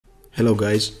Hello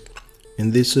guys, in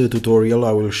this tutorial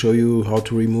I will show you how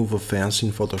to remove a fence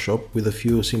in Photoshop with a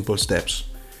few simple steps.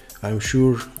 I'm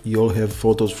sure you all have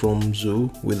photos from zoo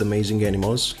with amazing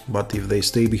animals, but if they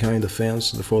stay behind the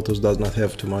fence, the photos does not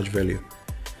have too much value.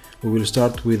 We will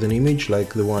start with an image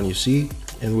like the one you see,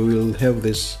 and we will have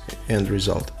this end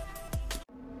result.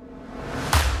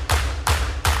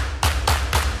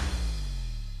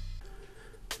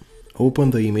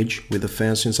 Open the image with the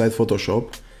fence inside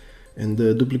Photoshop and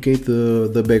duplicate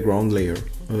the background layer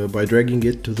by dragging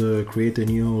it to the Create a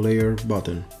New Layer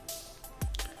button.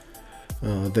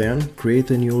 Then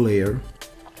create a new layer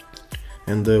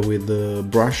and with the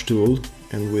brush tool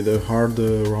and with a hard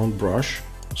round brush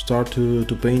start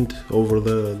to paint over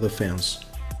the fence.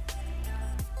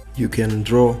 You can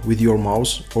draw with your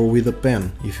mouse or with a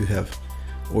pen if you have,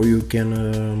 or you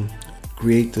can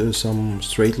create some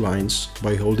straight lines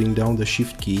by holding down the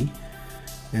Shift key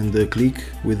and click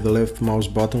with the left mouse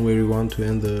button where you want to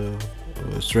end the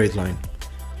straight line.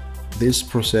 This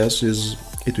process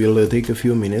will take a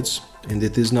few minutes and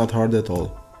it is not hard at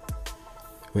all.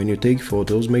 When you take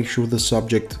photos, make sure the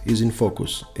subject is in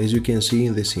focus. As you can see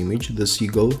in this image, the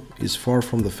seagull is far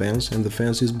from the fence and the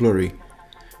fence is blurry.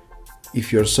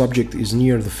 If your subject is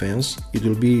near the fence, it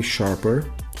will be sharper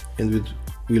and it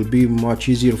will be much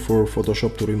easier for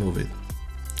Photoshop to remove it.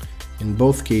 In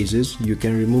both cases, you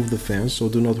can remove the fence, so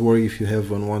do not worry if you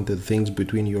have unwanted things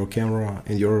between your camera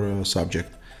and your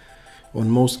subject. On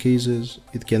most cases,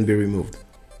 it can be removed.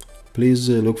 Please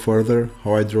look further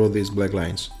how I draw these black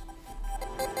lines.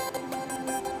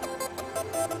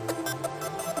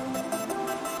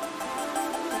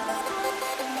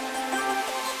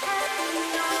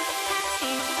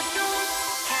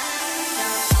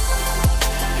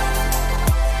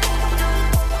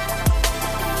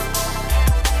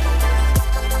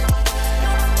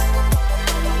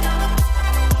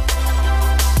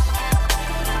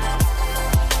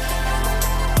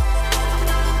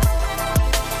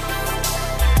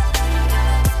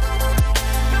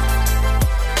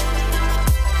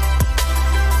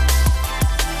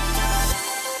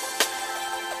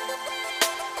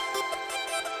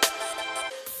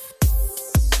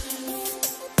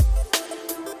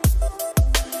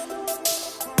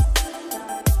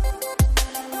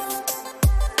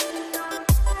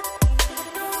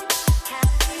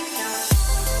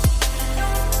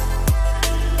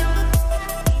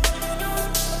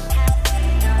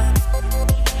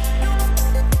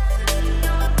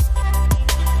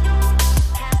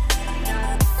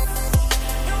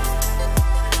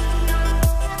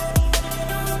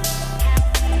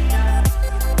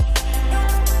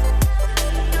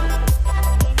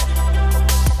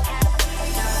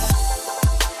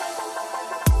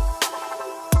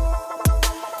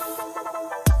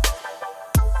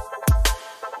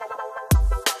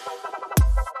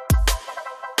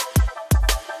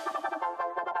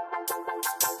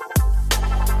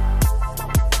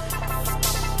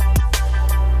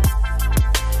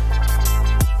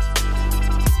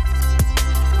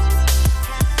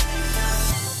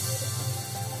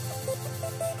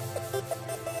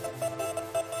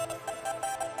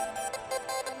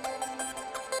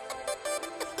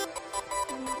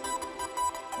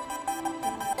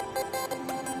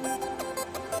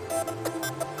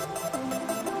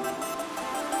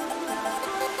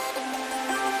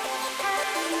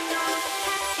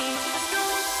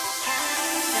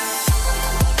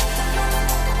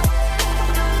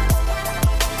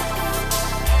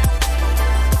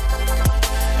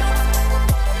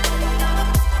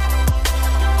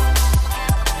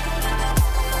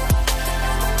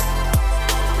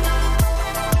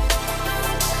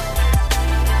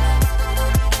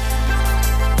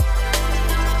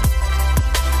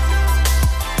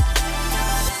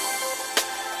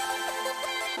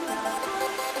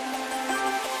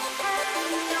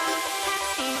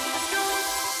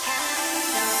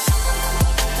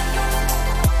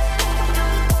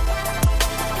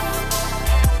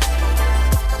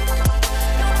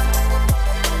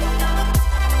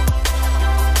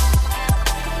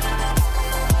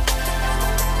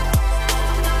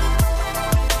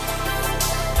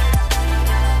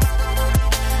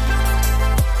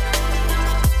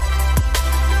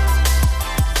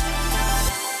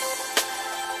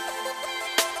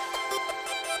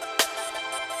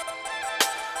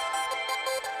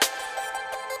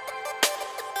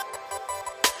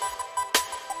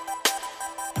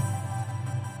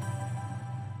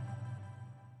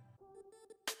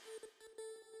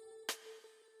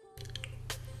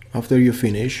 After you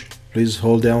finish, please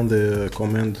hold down the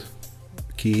Command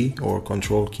key or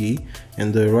Control key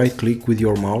and right click with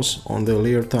your mouse on the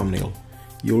layer thumbnail.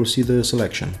 You will see the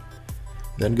selection.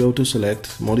 Then go to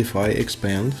Select, Modify,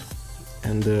 Expand,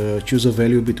 and choose a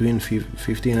value between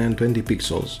 15 and 20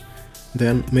 pixels.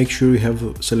 Then make sure you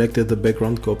have selected the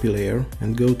background copy layer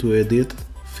and go to Edit,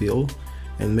 Fill,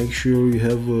 and make sure you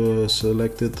have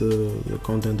selected the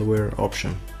content aware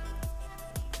option.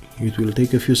 It will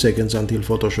take a few seconds until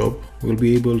Photoshop will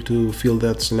be able to fill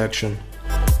that selection.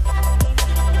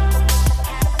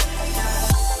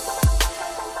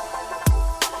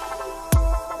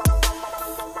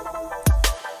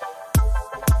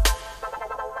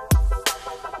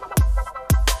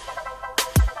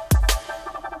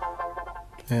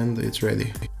 And it's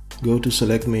ready. Go to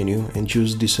Select menu and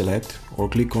choose Deselect, or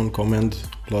click on Command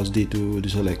plus D to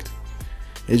deselect.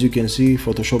 As you can see,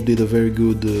 Photoshop did a very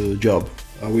good job.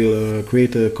 I will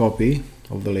create a copy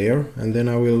of the layer and then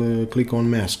I will click on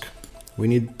Mask. We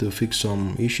need to fix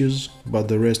some issues, but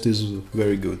the rest is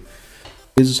very good.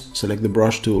 Please select the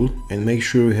brush tool and make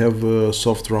sure you have a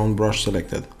soft round brush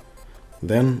selected.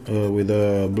 Then with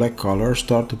a black color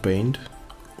start to paint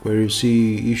where you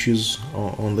see issues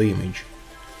on the image.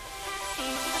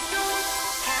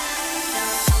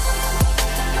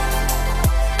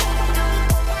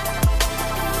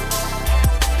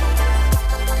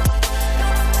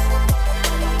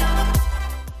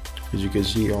 As you can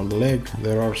see on the leg,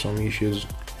 there are some issues.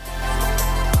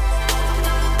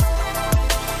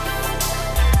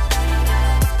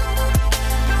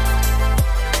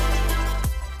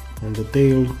 On the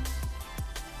tail.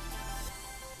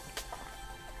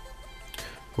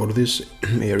 For this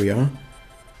area,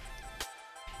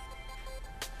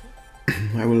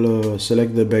 I will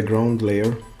select the background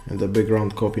layer and the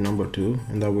background copy number 2,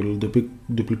 and I will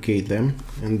duplicate them,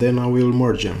 and then I will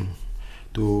merge them.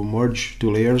 To merge two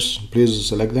layers, please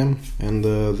select them and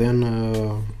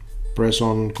then press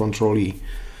on Ctrl E.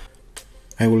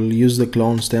 I will use the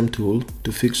clone stamp tool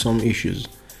to fix some issues.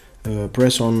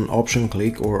 Press on Option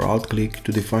click or Alt click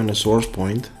to define a source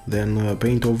point, then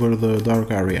paint over the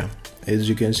dark area. As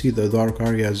you can see, the dark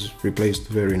area is replaced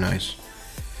very nice.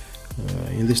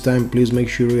 In this time, please make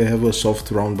sure you have a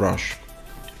soft round brush.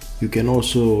 You can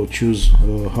also choose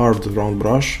a hard round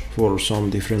brush for some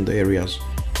different areas.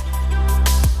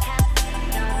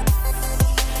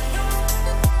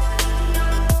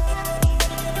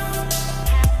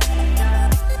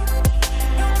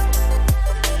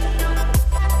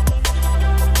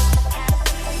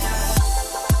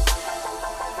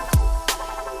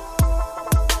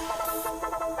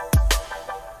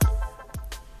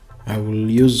 I will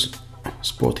use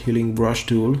spot healing brush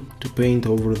tool to paint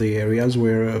over the areas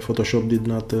where Photoshop did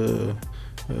not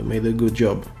made a good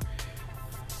job.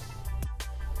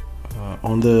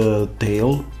 On the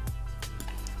tail,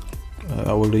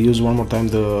 I will use one more time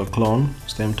the clone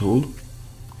stamp tool,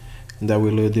 and I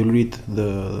will delete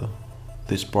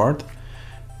this part,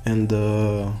 and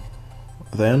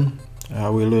then I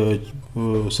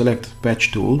will select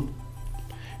patch tool,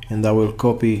 and I will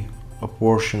copy a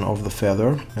portion of the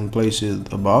feather and place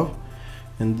it above,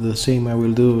 and the same I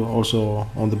will do also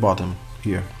on the bottom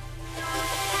here.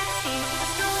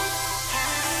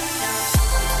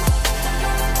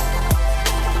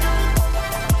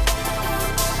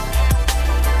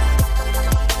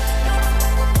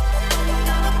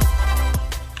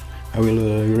 I will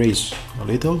erase a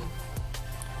little,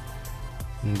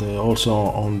 and also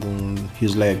on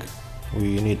his leg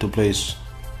we need to place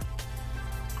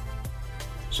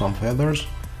some feathers.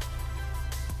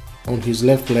 On his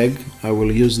left leg I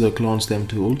will use the clone stamp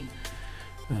tool.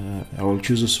 I will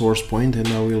choose a source point and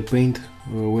I will paint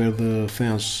where the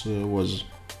fence was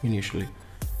initially.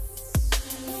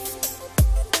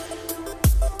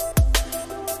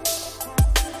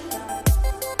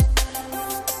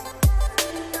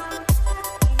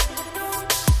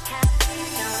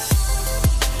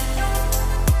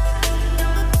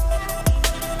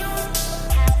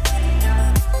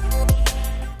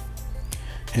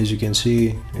 As you can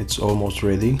see, it's almost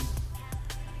ready.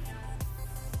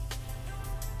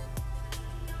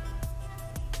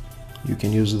 You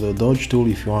can use the dodge tool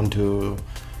if you want to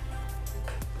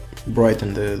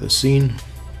brighten the scene.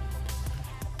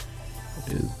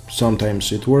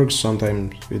 Sometimes it works,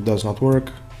 sometimes it does not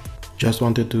work. Just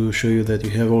wanted to show you that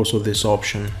you have also this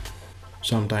option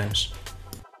sometimes.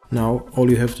 Now all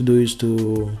you have to do is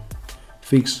to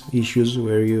fix issues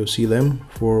where you see them.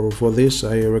 For this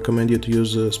I recommend you to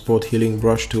use the spot healing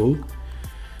brush tool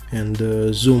and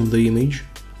zoom the image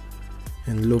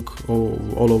and look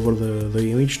all over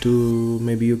the image to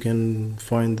maybe you can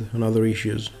find another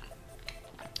issues.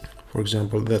 For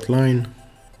example, that line.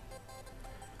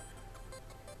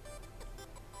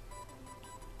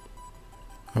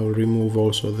 I'll remove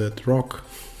also that rock,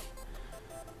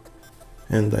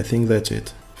 and I think that's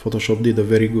it. Photoshop did a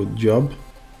very good job.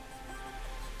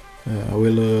 I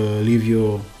will leave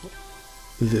you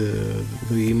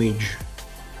the image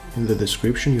in the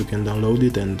description. You can download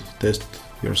it and test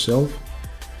yourself.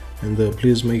 And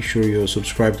please make sure you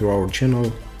subscribe to our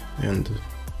channel and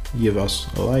give us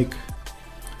a like.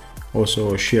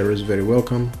 Also, a share is very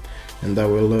welcome. And I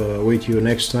will wait you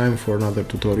next time for another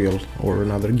tutorial or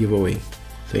another giveaway.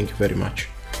 Thank you very much.